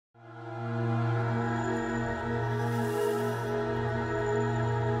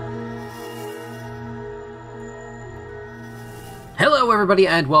Hello everybody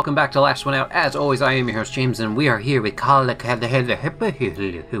and welcome back to Last One Out. As always, I am your host James and we are here with Cthulhu.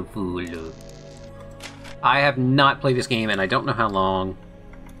 I have not played this game and I don't know how long.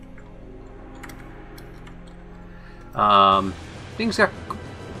 Things are...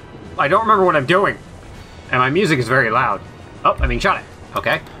 I don't remember what I'm doing. And my music is very loud. Oh, I'm being shot at.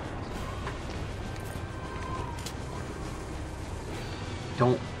 Okay.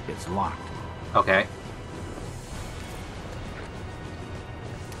 Don't... It's locked. Okay.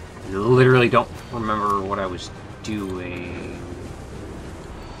 I literally don't remember what I was doing.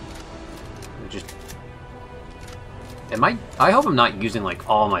 I hope I'm not using, like,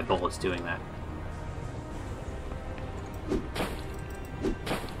 all my bullets doing that.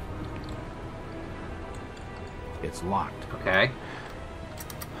 It's locked. Okay.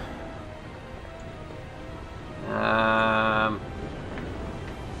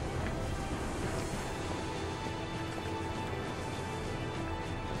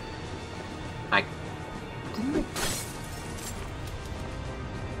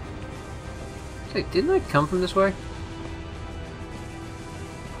 Didn't I come from this way?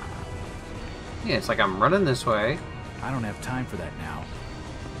 Yeah, it's like I'm running this way. I don't have time for that now.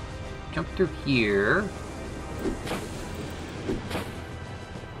 Jump through here.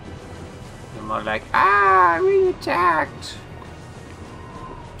 I'm all like, I'm being attacked.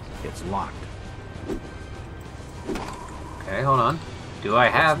 It's locked. Okay, hold on. Do I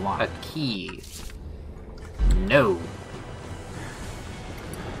have a key? No.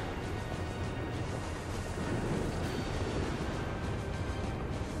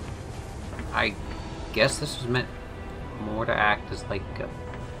 I guess this was meant more to act as like a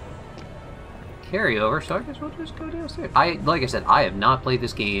carryover, so I guess we'll just go downstairs. Like I said, I have not played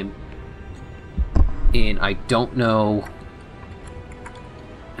this game in I don't know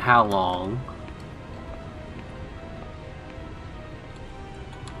how long.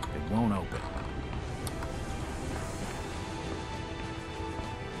 It won't open.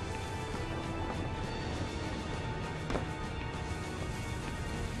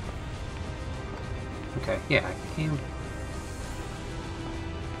 Okay, yeah, I came...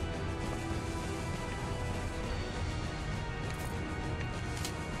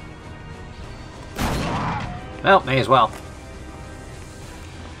 Well, may as well.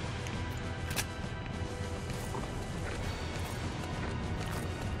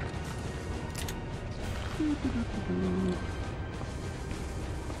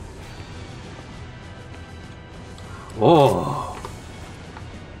 Oh!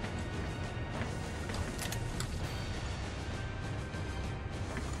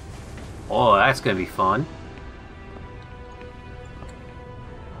 Oh, that's gonna be fun.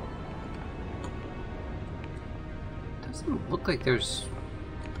 Doesn't look like there's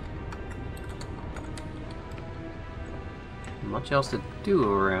much else to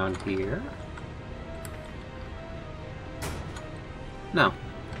do around here. No.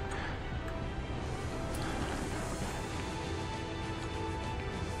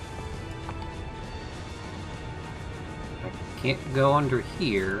 I can't go under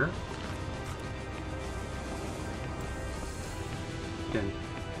here. Dun,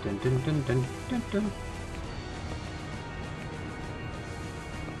 dun, dun, dun, dun, dun, dun.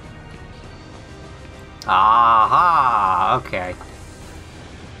 Aha! Okay.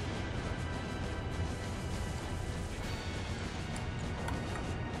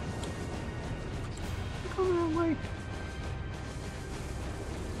 Go the wrong way.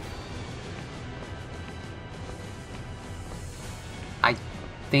 I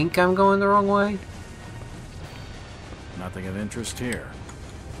think I'm going the wrong way. Nothing of interest here.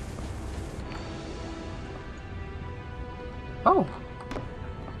 Oh.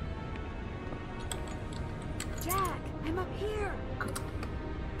 Jack, I'm up here.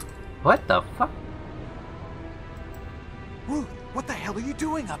 What the fuck? Ruth, what the hell are you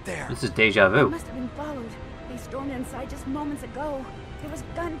doing up there? This is deja I vu. must have been followed. They stormed inside just moments ago. There was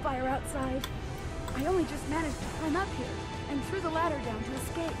gunfire outside. I only just managed to climb up here and threw the ladder down to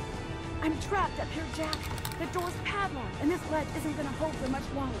escape. I'm trapped up here, Jack. The door's padlocked, and this ledge isn't gonna hold for much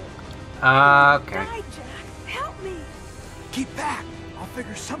longer. Okay. Die, Jack. Help me. Keep back. I'll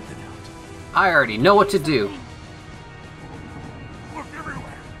figure something out. I already know what to do. Look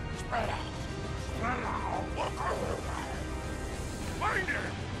everywhere. Spread out. Spread out. Look everywhere. Find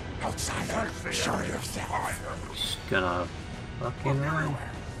him. Outsider, show yourself. Just gonna fucking run.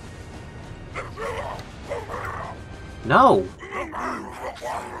 No.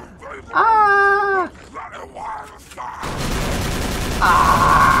 Ah!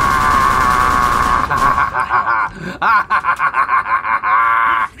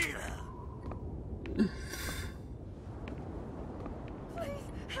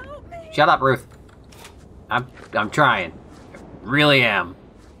 Shut up, Ruth. I'm trying. I really am.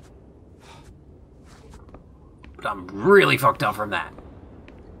 But I'm really fucked up from that.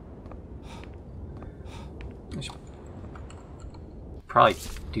 I should probably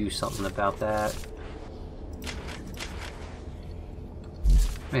do something about that.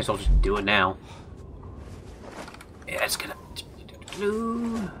 May as well just do it now. Yeah, it's gonna...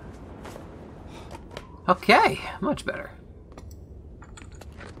 Okay, much better.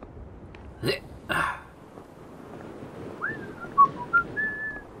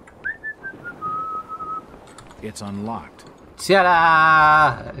 It's unlocked.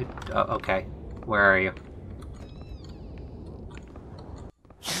 Ta-da! Oh, okay. Where are you?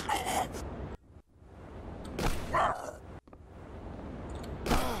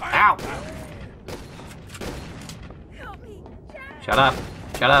 Ow! Help me, Jack. Shut up!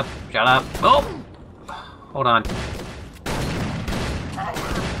 Shut up! Shut up! Oh! Hold on.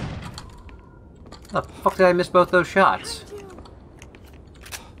 How the fuck did I miss both those shots?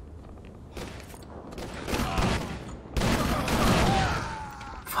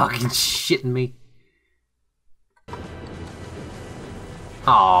 Fucking shitting me.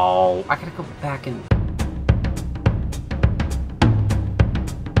 Oh, I gotta go back and...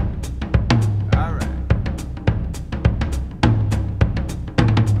 Alright.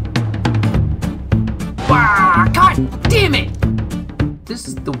 Wow, God damn it! This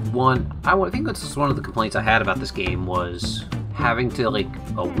is the one... I think this is one of the complaints I had about this game, was having to, like,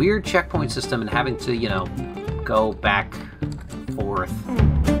 a weird checkpoint system and having to, you know, go back and forth.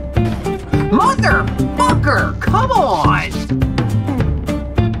 Motherfucker! Come on!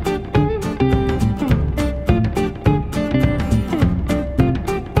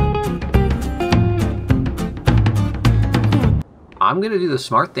 I'm gonna do the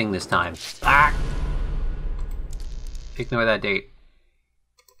smart thing this time. Ah! Ignore that date.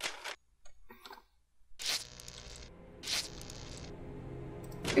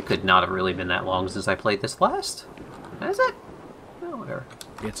 It could not have really been that long since I played this last. Is it? Oh, whatever.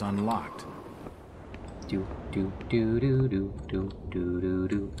 It's unlocked. Do do do do do do do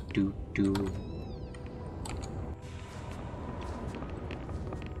do do do.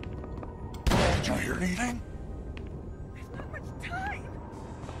 Did you hear anything? There's not much time.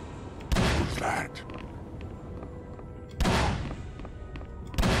 Who's that?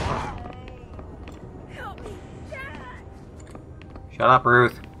 Help me, Jack. Shut up,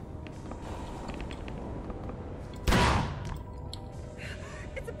 Ruth.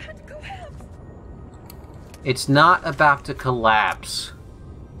 It's about to collapse. It's not about to collapse.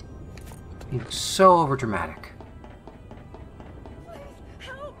 It's so overdramatic. Please,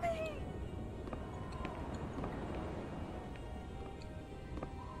 help me.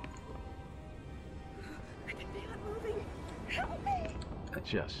 I can feel it moving. Help me.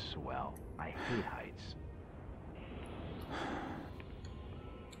 Just swell. I hate heights.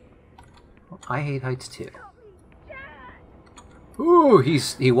 I hate heights too. Help me, Jack. Ooh,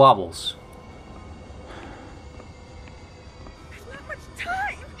 he wobbles. There's not much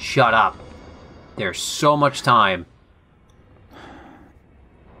time. Shut up. There's so much time.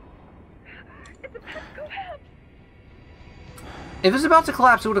 It's about to collapse. If it was about to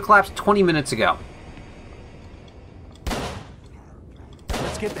collapse, it would have collapsed 20 minutes ago.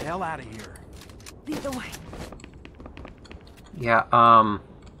 Let's get the hell out of here. Lead the way. Yeah,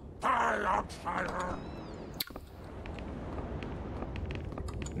 Hi, outsider.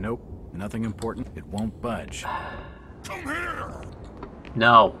 Nope, nothing important. It won't budge. Come here.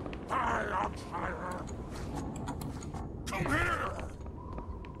 no. Hi, outsider. Come here.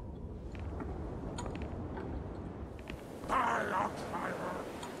 Hi, outsider.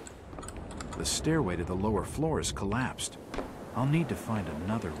 The stairway to the lower floor is collapsed. I'll need to find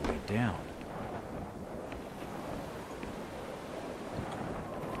another way down.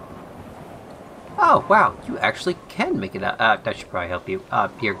 Oh, wow, you actually can make it out. That should probably help you.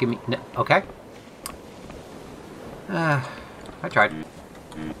 Here, give me... No, okay. I tried.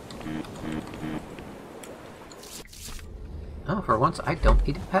 Oh, for once, I don't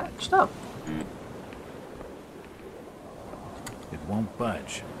need it patched up. It won't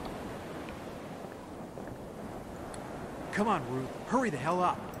budge. Come on, Ruth. Hurry the hell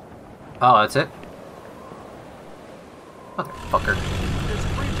up. Oh, that's it? Motherfucker. There's a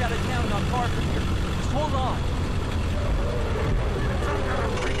bridge out of town not far from here. Just hold on.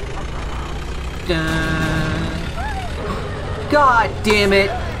 God damn it!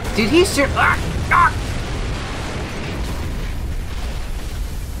 Did he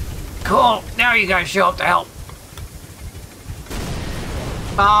Cool, now you guys show up to help.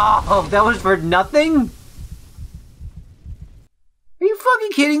 Oh, that was for nothing? Are you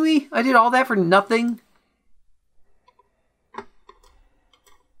fucking kidding me? I did all that for nothing?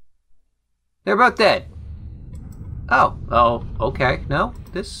 They're both dead. Oh, okay. No,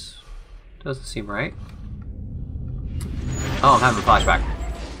 this doesn't seem right. Oh, I'm having a flashback.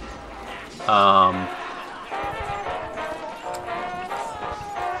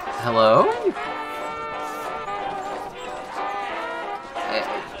 Hello?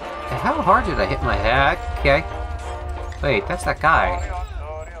 How hard did I hit my head? Okay. Wait, that's that guy.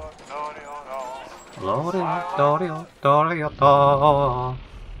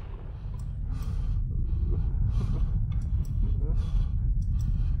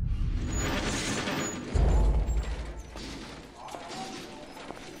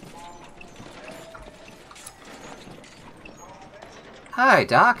 Hi,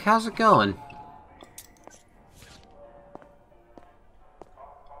 Doc. How's it going?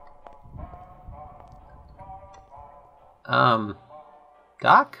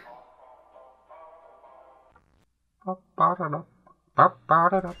 Doc?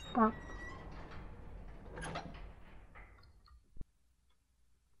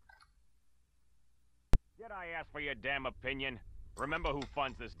 Did I ask for your damn opinion? Remember who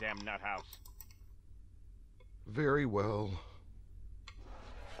funds this damn nut house. Very well.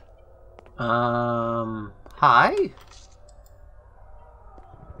 Hi?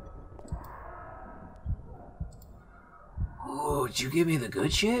 Oh, did you give me the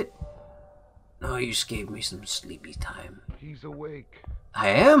good shit? No, you just gave me some sleepy time. He's awake. I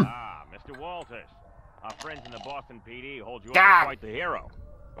am? Ah, Mr. Walters. Our friends in the Boston PD hold you up as quite the hero.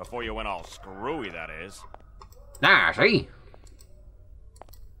 Before you went all screwy, that is. Nah, see?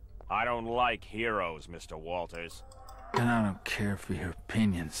 I don't like heroes, Mr. Walters. And I don't care for your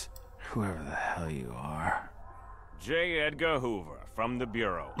opinions, whoever the hell you are. J. Edgar Hoover, from the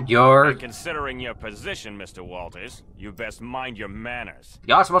Bureau. You're And considering your position, Mr. Walters, you best mind your manners.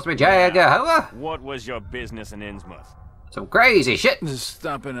 supposed to be J. Edgar Hoover? What was your business in Innsmouth? Some crazy shit. Just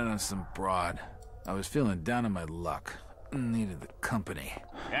stopping in on some broad. I was feeling down on my luck. Needed the company.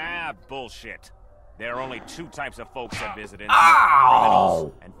 Ah, bullshit. There are only two types of folks that visit Innsmouth.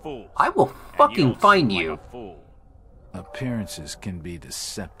 Ow! Criminals and fools. I will And you fucking don't find seem you. like a fool. Appearances can be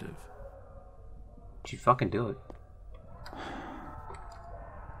deceptive. You fucking do it.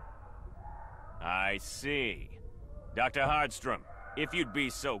 I see. Dr. Hardstrom, if you'd be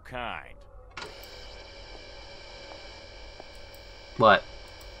so kind. What?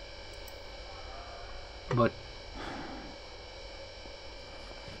 What?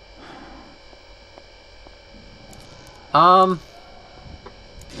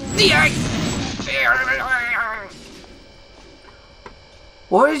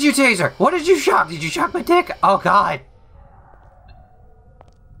 What did you taser? What did you shock? Did you shock my dick? Oh god.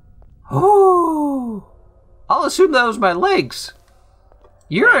 Ooh. I'll assume that was my legs.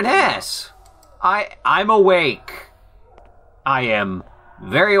 You're an ass. I'm awake. I am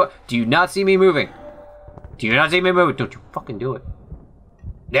very. Do you not see me moving? Do you not see me moving? Don't you fucking do it.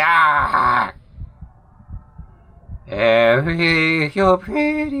 Ah! You're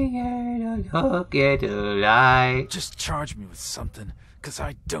pretty and I look at the light. Just charge me with something, 'cause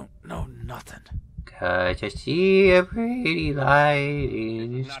I don't know nothing. 'Cause I see a pretty light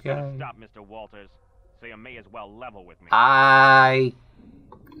in the Not gonna sky. stop, Mr. Walters. So you may as well level with me. I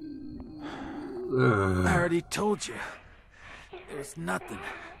already told you. It was nothing.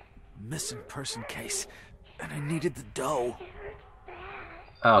 Missing person case. And I needed the dough.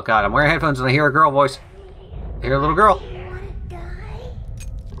 Oh god, I'm wearing headphones and I hear a girl voice. I hear a little girl.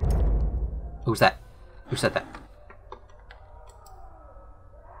 Who's that? Who said that?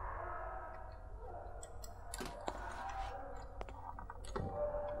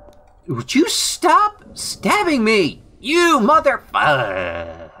 Would you stop stabbing me? You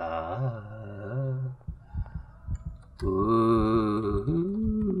motherfucker!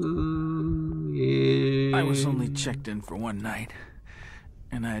 I was only checked in for one night,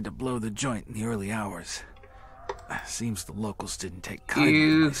 and I had to blow the joint in the early hours. Seems the locals didn't take kindly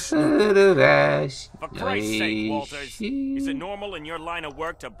to my snooping. For Christ's sake, Walters. Is it normal in your line of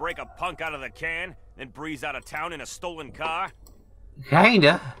work to break a punk out of the can, then breeze out of town in a stolen car?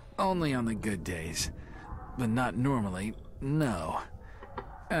 Kinda. Only on the good days. But not normally, no.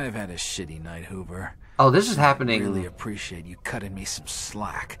 I've had a shitty night, Hoover. Oh, this is happening. Really appreciate you cutting me some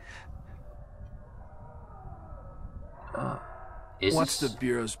slack. What's the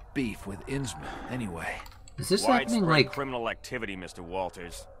Bureau's beef with Innsmouth, anyway? Is this happening Widespread like... criminal activity, Mr.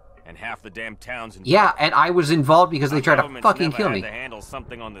 Walters. And half the damn town's in Yeah, and I was involved because they tried to Government's fucking never kill had me. to handle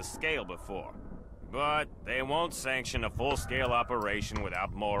something on this scale before. But they won't sanction a full-scale operation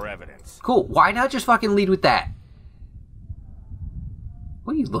without more evidence. Cool, why not just fucking lead with that?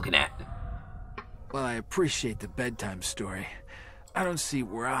 What are you looking at? Well, I appreciate the bedtime story. I don't see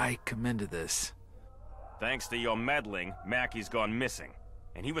where I come into this. Thanks to your meddling, Mackey's gone missing.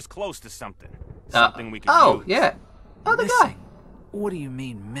 And he was close to something. Something we could use. Oh, yeah. Oh, the guy. What do you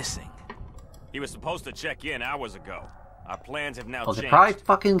mean, missing? He was supposed to check in hours ago. Our plans have now Well, they changed. probably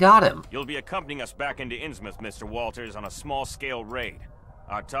fucking got him. You'll be accompanying us back into Innsmouth, Mr. Walters, on a small-scale raid.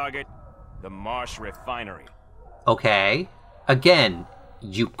 Our target, the Marsh Refinery. Okay. Again,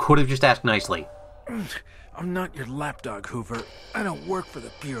 you could have just asked nicely. I'm not your lapdog, Hoover. I don't work for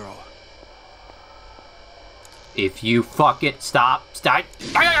the Bureau. If you fucking stop.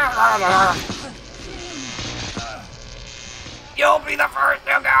 You'll be the first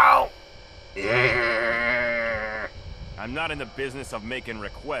to go! I'm not in the business of making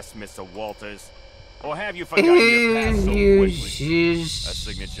requests, Mr. Walters. Or have you forgotten your past so quickly? A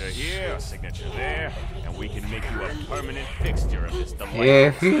signature here, a signature there, and we can make you a permanent fixture of this delightful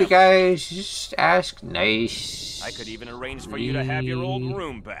If you guys just ask nice. I could even arrange for you to have your old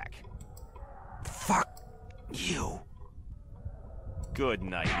room back. Fuck you. Good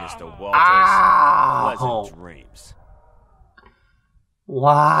night, Mr. Walters. Ow. Pleasant dreams.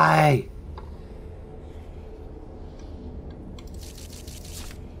 Why?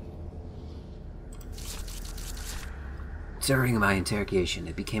 During my interrogation,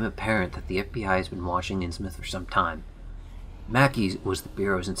 it became apparent that the FBI has been watching Innsmouth for some time. Mackey was the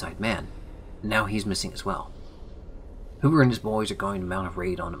Bureau's inside man. Now he's missing as well. Hoover and his boys are going to mount a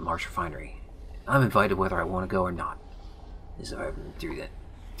raid on the Marsh Refinery. I'm invited whether I want to go or not, as I've been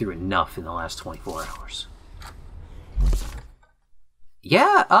through enough in the last 24 hours.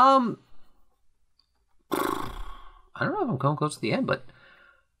 Yeah, I don't know if I'm going close to the end, but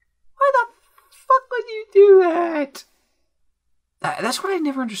why the fuck would you do that? That's what I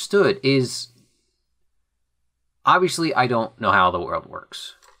never understood, is obviously I don't know how the world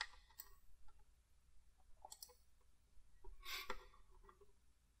works.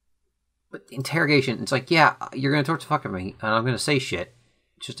 But interrogation, it's like, yeah, you're going to torture the fuck out of me, and I'm going to say shit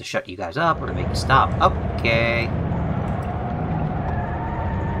just to shut you guys up or to make you stop. Okay.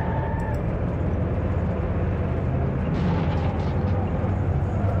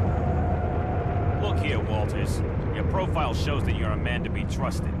 Look here, Walters. Your profile shows that you're a man to be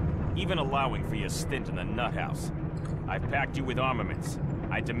trusted, even allowing for your stint in the nut house. I've packed you with armaments.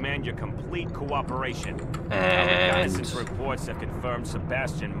 I demand your complete cooperation. Our reconnaissance reports have confirmed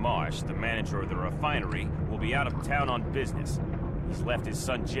Sebastian Marsh, the manager of the refinery, will be out of town on business. He's left his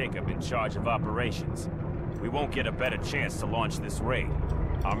son Jacob in charge of operations. We won't get a better chance to launch this raid.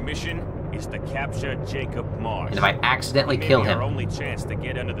 Our mission is to capture Jacob Marsh. And if I accidentally kill him, our only chance to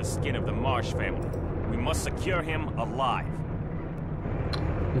get under the skin of the Marsh family. We must secure him alive.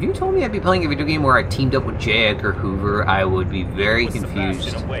 if you told me I'd be playing a video game where I teamed up with J. Edgar Hoover, I would be very confused.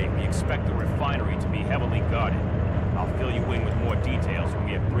 Sebastian away, we expect the refinery to be heavily guarded. I'll fill you in with more details when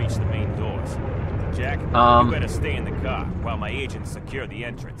we have breached the main doors. Jack, you better stay in the car while my agents secure the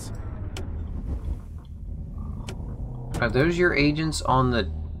entrance. Are those your agents on the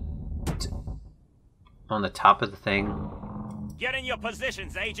top of the thing? Get in your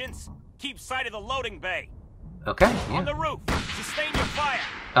positions, agents. Keep sight of the loading bay. Okay. Yeah. On the roof. Sustain your fire.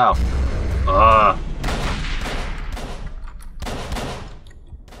 Oh.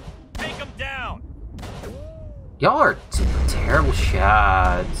 Take them down. Y'all are terrible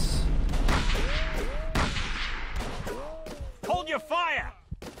shots. Hold your fire.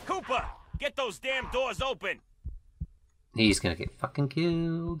 Cooper, get those damn doors open. He's gonna get fucking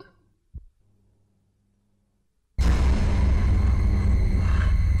killed.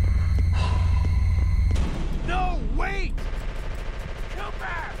 No, wait! Cooper!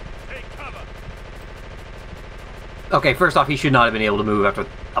 Take cover. Okay, first off, he should not have been able to move after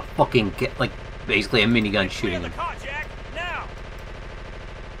a fucking, like, basically a minigun shooting Clear him. the car, Jack! Now!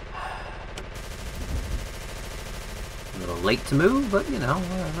 A little late to move, but, you know,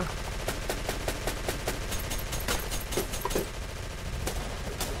 whatever.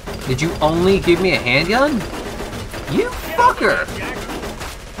 Did you only give me a handgun? You fucker! Jack.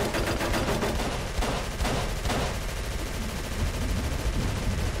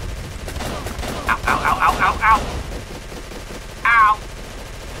 Ow, ow, ow, ow, ow, ow! Ow!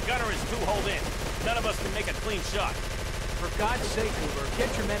 The gunner is two-holed in. None of us can make a clean shot. For God's sake, Hoover,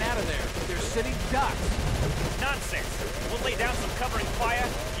 get your men out of there. They're sitting ducks. Nonsense. We'll lay down some covering fire.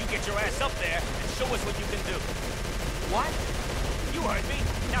 You get your ass up there and show us what you can do. What? You heard me.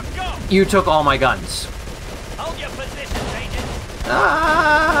 Now go! You took all my guns. Hold your positions, agent.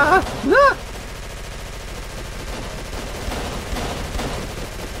 Ah! Ah!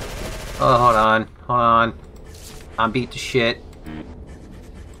 Oh, hold on. I'm beat to shit.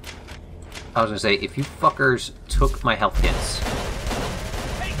 I was gonna say, if you fuckers took my health kits.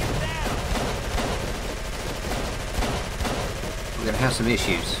 We're gonna have some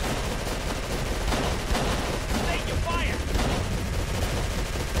issues.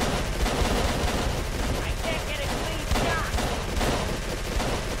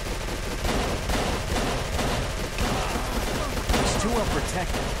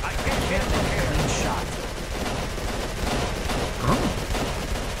 Protected. I can't get a clean shot. Oh.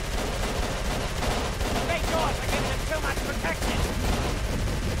 Make yours are giving him too much protection.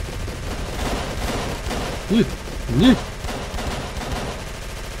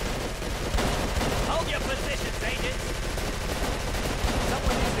 Hold your positions, agents.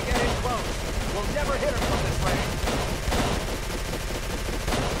 Someone needs to get in close. We'll never hit her from this range.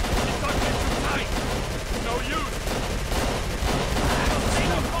 It's not getting too tight. No use.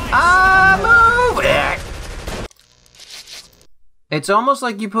 Move it! It's almost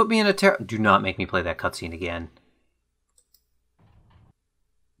like you put me in a Do not make me play that cutscene again.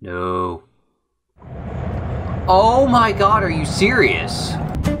 No. Oh my god, are you serious?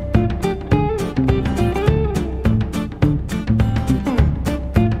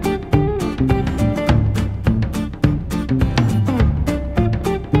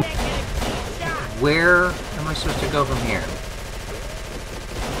 Where am I supposed to go from here?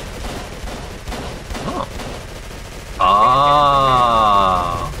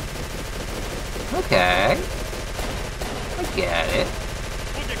 Oh. Okay. I get it.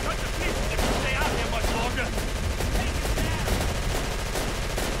 Would you cut the pieces if you stay out here much longer?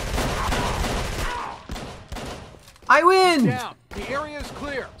 I win! Down. The area is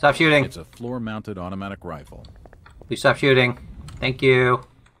clear. Stop shooting. It's a floor-mounted automatic rifle. Please stop shooting. Thank you.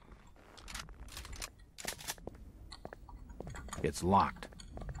 It's locked.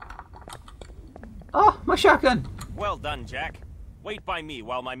 Oh, my shotgun. Well done, Jack. Wait by me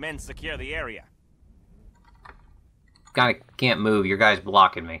while my men secure the area. Kinda can't move. Your guy's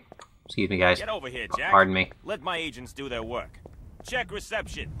blocking me. Excuse me, guys. Get over here, Jack. Pardon me. Let my agents do their work. Check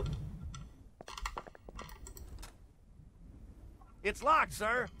reception. It's locked,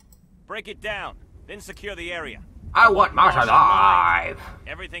 sir. Break it down, then secure the area. I want Marsh alive.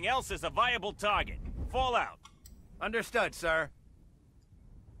 Everything else is a viable target. Fall out. Understood, sir.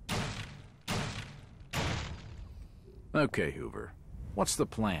 Okay, Hoover. What's the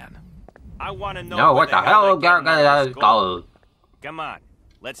plan? I want to know No, where what the hell? they're getting all this Gold. Come on,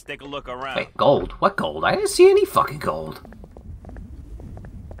 let's take a look around. Wait, gold? What gold? I didn't see any fucking gold.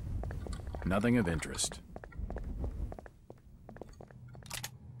 Nothing of interest.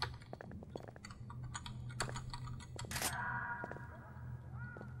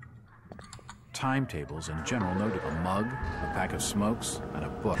 Timetables and general note of a mug, a pack of smokes, and a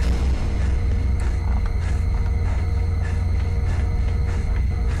book.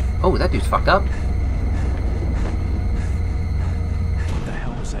 Oh, that dude's fucked up. What the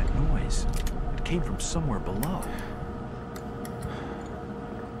hell was that noise? It came from somewhere below.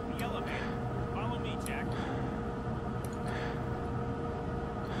 The elevator. Follow me, Jack.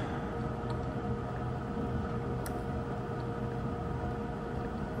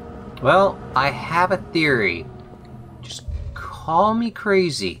 Well, I have a theory. Just call me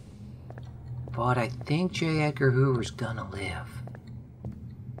crazy. But I think J. Edgar Hoover's gonna live.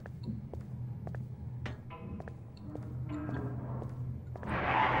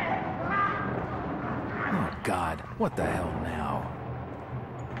 Oh, God. What the hell now?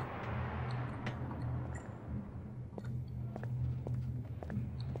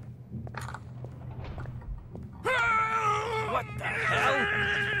 What the hell?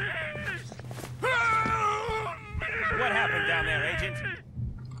 What happened down there, Agent?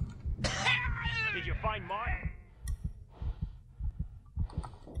 Did you find Mark?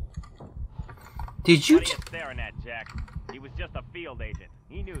 Did you? What are you staring at, Jack? He was just a field agent.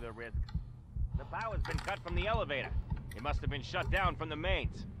 He knew the risk. The power's been cut from the elevator. It must have been shut down from the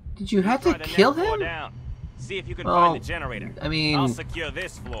mains. Did you have to Try the kill next floor him? down. See if you can Oh, find the generator. I mean- I'll secure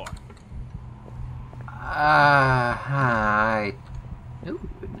this floor. Hi. Ooh,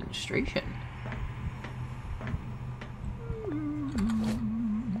 administration.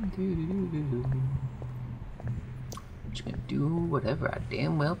 Just gonna do whatever I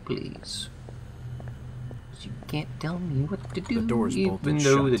damn well please. 'Cause you can't tell me what to do, The door's even bolted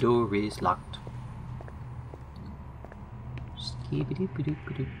though shut. the door is locked.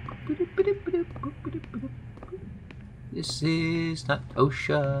 This is not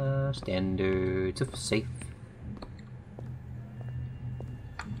OSHA standards of safe.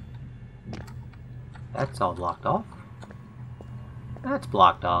 That's all blocked off. That's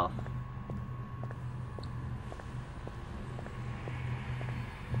blocked off.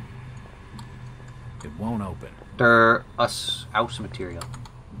 won't open. They're us house material.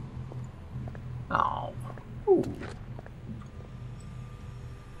 Oh. Ooh.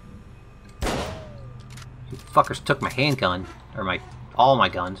 You fuckers took my handgun. Or all my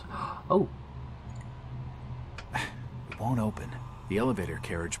guns. Oh. It won't open. The elevator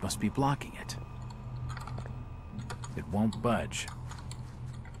carriage must be blocking it. It won't budge.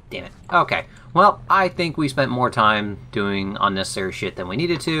 Damn it. Okay. Well, I think we spent more time doing unnecessary shit than we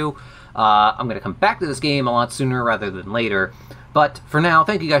needed to. I'm going to come back to this game a lot sooner rather than later. But for now,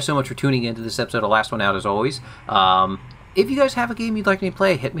 thank you guys so much for tuning into this episode of Last One Out, as always. If you guys have a game you'd like me to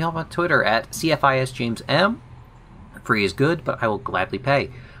play, hit me up on Twitter at CFISJamesM. Free is good, but I will gladly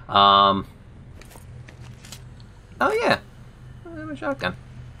pay. Oh, yeah. I have a shotgun.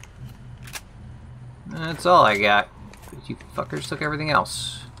 That's all I got. You fuckers took everything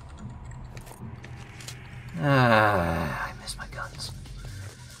else. I miss my guns.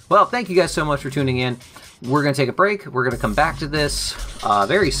 Well, thank you guys so much for tuning in. We're going to take a break. We're going to come back to this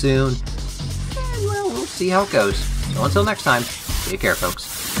very soon. And, well, we'll see how it goes. So until next time, take care,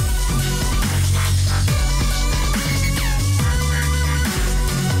 folks.